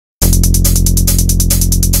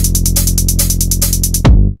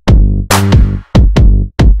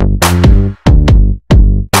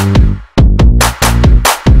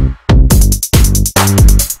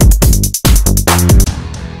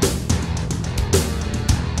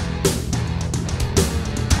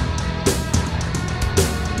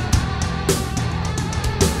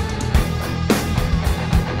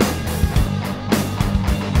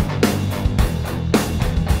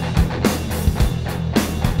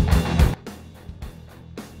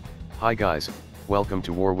Hi guys, welcome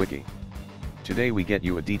to War Wiki. Today we get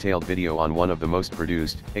you a detailed video on one of the most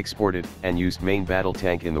produced, exported, and used main battle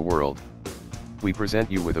tank in the world. We present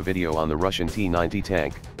you with a video on the Russian T90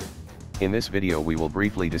 tank. In this video we will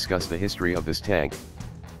briefly discuss the history of this tank.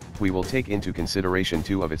 We will take into consideration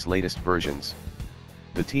two of its latest versions.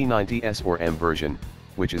 The T90S or M version,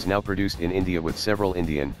 which is now produced in India with several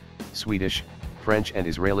Indian, Swedish, French and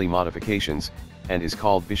Israeli modifications, and is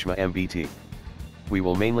called Bhishma MBT. We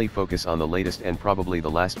will mainly focus on the latest and probably the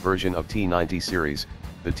last version of T90 series,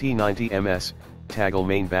 the T90MS Tagil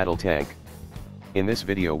main battle tank. In this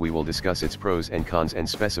video we will discuss its pros and cons and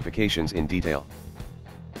specifications in detail.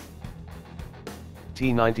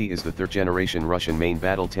 T90 is the third-generation Russian main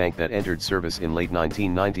battle tank that entered service in late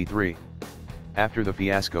 1993. After the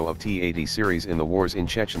fiasco of T80 series in the wars in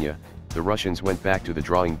Chechnya, the Russians went back to the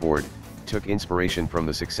drawing board, took inspiration from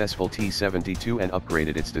the successful T-72 and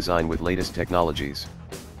upgraded its design with latest technologies.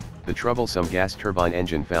 The troublesome gas turbine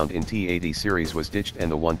engine found in T80 series was ditched and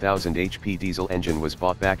the 1000 HP diesel engine was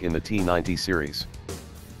bought back in the T90 series.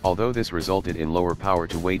 Although this resulted in lower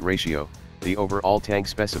power-to-weight ratio, the overall tank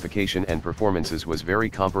specification and performances was very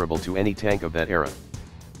comparable to any tank of that era.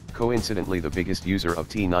 Coincidentally, the biggest user of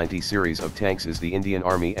T90 series of tanks is the Indian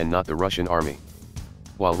Army and not the Russian Army.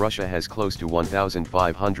 While Russia has close to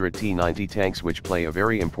 1,500 T90 tanks which play a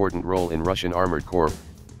very important role in Russian Armored Corps,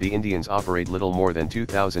 the Indians operate little more than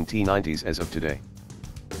 2,000 T90s as of today.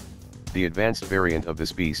 The advanced variant of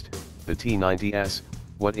this beast, the T90S,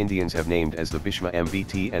 what Indians have named as the Bhishma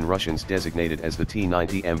MBT and Russians designated as the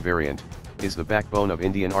T90M variant, is the backbone of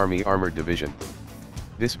Indian Army Armored Division.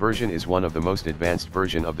 This version is one of the most advanced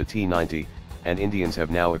version of the T90, and Indians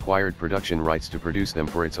have now acquired production rights to produce them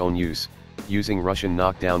for its own use, using Russian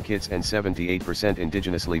knockdown kits and 78%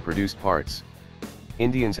 indigenously produced parts.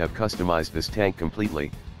 Indians have customized this tank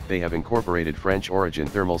completely. They have incorporated French origin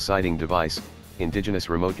thermal sighting device, indigenous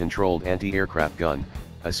remote-controlled anti-aircraft gun,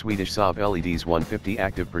 a Swedish SAAB LEDS-150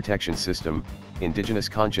 Active protection system, indigenous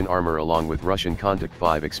Kanchan armor along with Russian Contact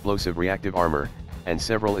 5 explosive reactive armor, and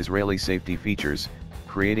several Israeli safety features,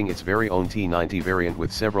 creating its very own T90 variant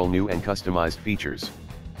with several new and customized features.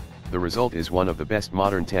 The result is one of the best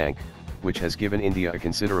modern tank, which has given India a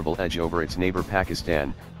considerable edge over its neighbor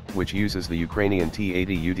Pakistan, which uses the Ukrainian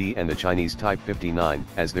T80UD and the Chinese Type 59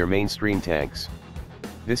 as their mainstream tanks.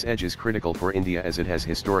 This edge is critical for India as it has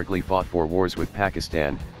historically fought 4 wars with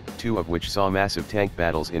Pakistan, 2 of which saw massive tank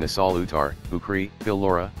battles in Asal Uttar, Ukri,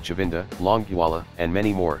 Billora, Chavinda, Longewala, and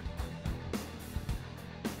many more.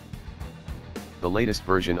 The latest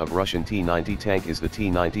version of Russian T90 tank is the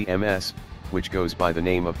T90MS, which goes by the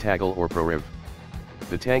name of Tagil or Proryev.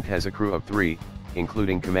 The tank has a crew of 3,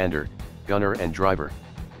 including commander, gunner and driver.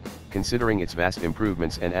 Considering its vast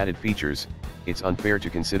improvements and added features, it's unfair to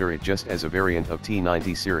consider it just as a variant of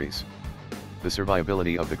T90 series. The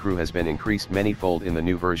survivability of the crew has been increased many-fold in the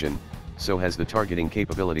new version, so has the targeting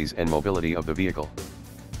capabilities and mobility of the vehicle.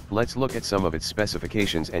 Let's look at some of its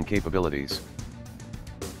specifications and capabilities.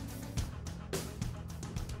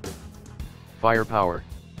 Firepower.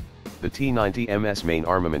 The T90MS main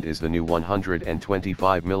armament is the new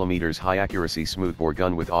 125mm high-accuracy smoothbore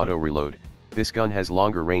gun with auto-reload. This gun has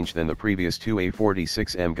longer range than the previous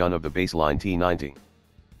 2A46M gun of the baseline T90.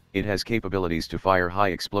 It has capabilities to fire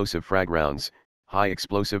high-explosive frag rounds,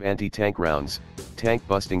 high-explosive anti-tank rounds,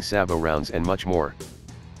 tank-busting sabot rounds and much more.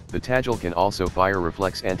 The Tagil can also fire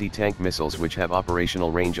reflex anti-tank missiles which have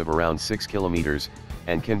operational range of around 6 km,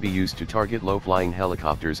 and can be used to target low-flying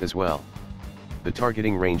helicopters as well. The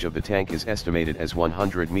targeting range of the tank is estimated as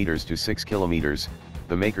 100 meters to 6 kilometers.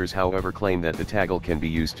 The makers however claim that the Tagil can be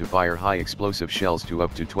used to fire high explosive shells to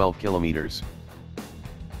up to 12 kilometers.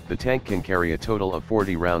 The tank can carry a total of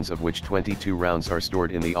 40 rounds of which 22 rounds are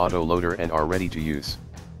stored in the auto-loader and are ready to use.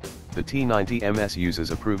 The T90MS uses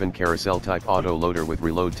a proven carousel-type auto-loader with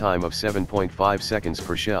reload time of 7.5 seconds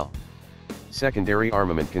per shell. Secondary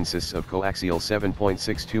armament consists of coaxial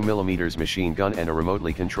 7.62mm machine gun and a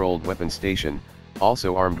remotely controlled weapon station,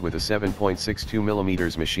 also armed with a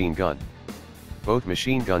 7.62mm machine gun. Both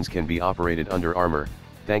machine guns can be operated under armor,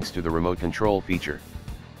 thanks to the remote control feature.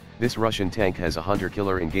 This Russian tank has a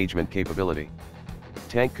hunter-killer engagement capability.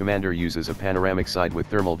 Tank commander uses a panoramic sight with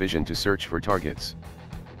thermal vision to search for targets.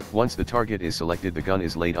 Once the target is selected, the gun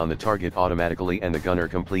is laid on the target automatically and the gunner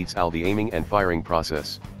completes all the aiming and firing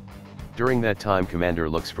process. During that time, commander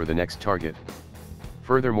looks for the next target.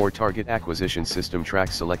 Furthermore, target acquisition system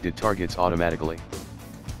tracks selected targets automatically.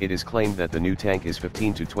 It is claimed that the new tank is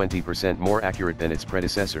 15 to 20% more accurate than its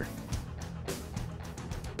predecessor.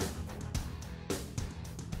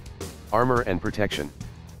 Armor and protection.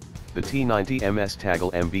 The T90MS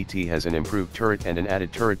Tagil MBT has an improved turret and an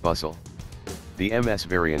added turret bustle. The MS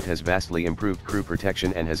variant has vastly improved crew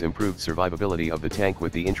protection and has improved survivability of the tank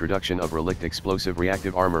with the introduction of Relict explosive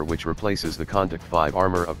reactive armor, which replaces the Conduct 5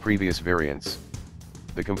 armor of previous variants.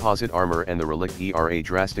 The composite armor and the Relict ERA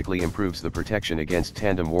drastically improves the protection against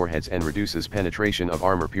tandem warheads and reduces penetration of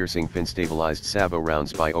armor-piercing fin-stabilized sabot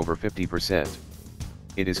rounds by over 50%.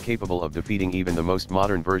 It is capable of defeating even the most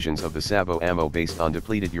modern versions of the sabot ammo based on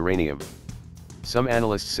depleted uranium. Some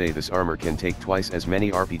analysts say this armor can take twice as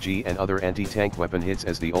many RPG and other anti-tank weapon hits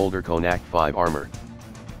as the older Konak 5 armor.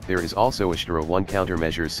 There is also a STRA 1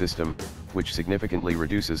 countermeasures system, which significantly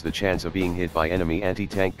reduces the chance of being hit by enemy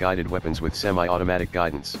anti-tank guided weapons with semi-automatic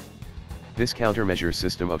guidance. This countermeasure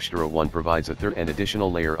system of STRA 1 provides a third and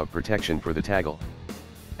additional layer of protection for the Tagil.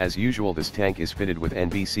 As usual, this tank is fitted with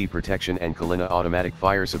NBC protection and Kalina automatic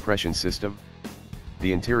fire suppression system.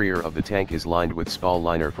 The interior of the tank is lined with spall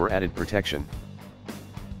liner for added protection.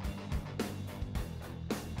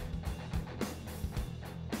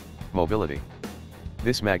 Mobility.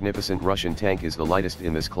 This magnificent Russian tank is the lightest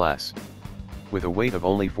in this class. With a weight of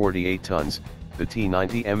only 48 tons, the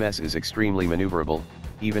T90MS is extremely maneuverable,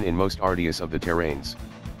 even in most arduous of the terrains.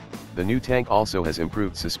 The new tank also has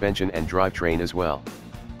improved suspension and drivetrain as well.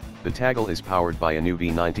 The Tagil is powered by a new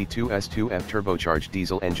V92S2F turbocharged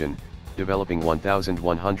diesel engine, developing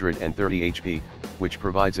 1130 HP, which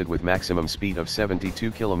provides it with maximum speed of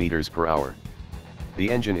 72 km per hour.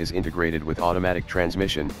 The engine is integrated with automatic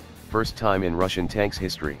transmission, first time in Russian tanks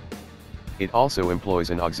history. It also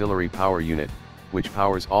employs an auxiliary power unit, which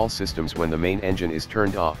powers all systems when the main engine is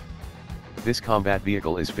turned off. This combat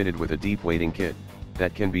vehicle is fitted with a deep wading kit,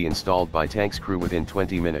 that can be installed by tank's crew within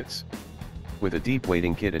 20 minutes. With a deep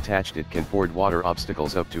wading kit attached, it can ford water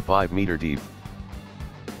obstacles up to 5 meter deep.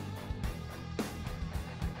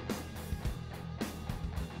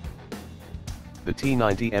 The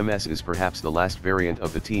T90MS is perhaps the last variant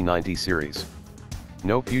of the T90 series.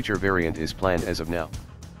 No future variant is planned as of now.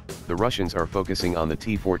 The Russians are focusing on the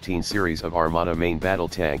T14 series of Armata main battle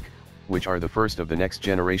tank, which are the first of the next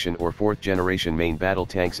generation or fourth generation main battle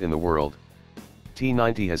tanks in the world.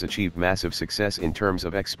 T90 has achieved massive success in terms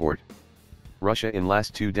of export. Russia in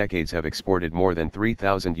last 2 decades have exported more than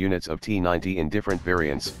 3,000 units of T90 in different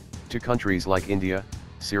variants, to countries like India,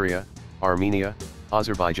 Syria, Armenia,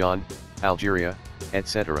 Azerbaijan, Algeria,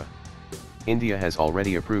 etc. India has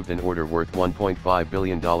already approved an order worth $1.5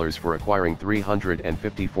 billion for acquiring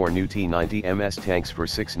 354 new T90MS tanks for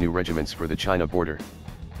 6 new regiments for the China border.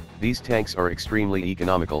 These tanks are extremely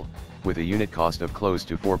economical, with a unit cost of close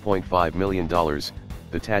to $4.5 million.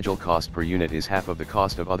 The Tagil cost per unit is half of the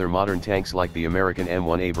cost of other modern tanks like the American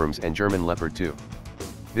M1 Abrams and German Leopard 2.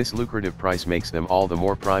 This lucrative price makes them all the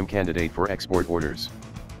more prime candidate for export orders.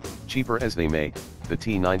 Cheaper as they may, the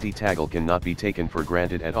T90 Tagil cannot be taken for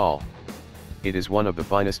granted at all. It is one of the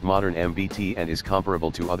finest modern MBT and is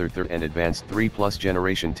comparable to other third and advanced 3+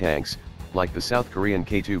 generation tanks, like the South Korean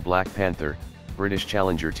K2 Black Panther, British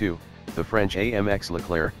Challenger 2, the French AMX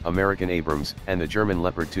Leclerc, American Abrams, and the German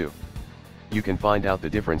Leopard 2. You can find out the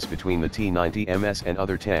difference between the T90MS and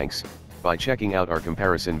other tanks, by checking out our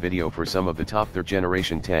comparison video for some of the top third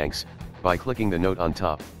generation tanks, by clicking the note on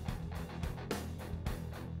top.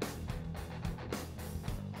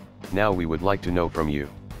 Now we would like to know from you.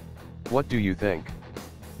 What do you think?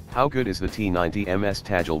 How good is the T90MS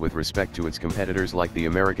Tagil with respect to its competitors like the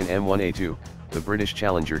American M1A2, the British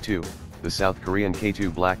Challenger 2, the South Korean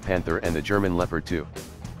K2 Black Panther and the German Leopard 2?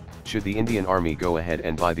 Should the Indian Army go ahead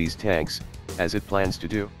and buy these tanks, as it plans to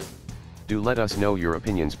do? Do let us know your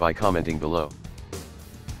opinions by commenting below.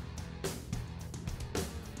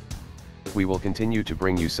 We will continue to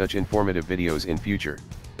bring you such informative videos in future.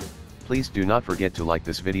 Please do not forget to like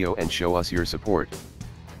this video and show us your support.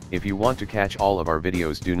 If you want to catch all of our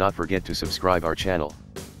videos, do not forget to subscribe our channel.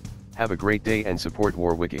 Have a great day and support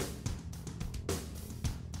War Wiki.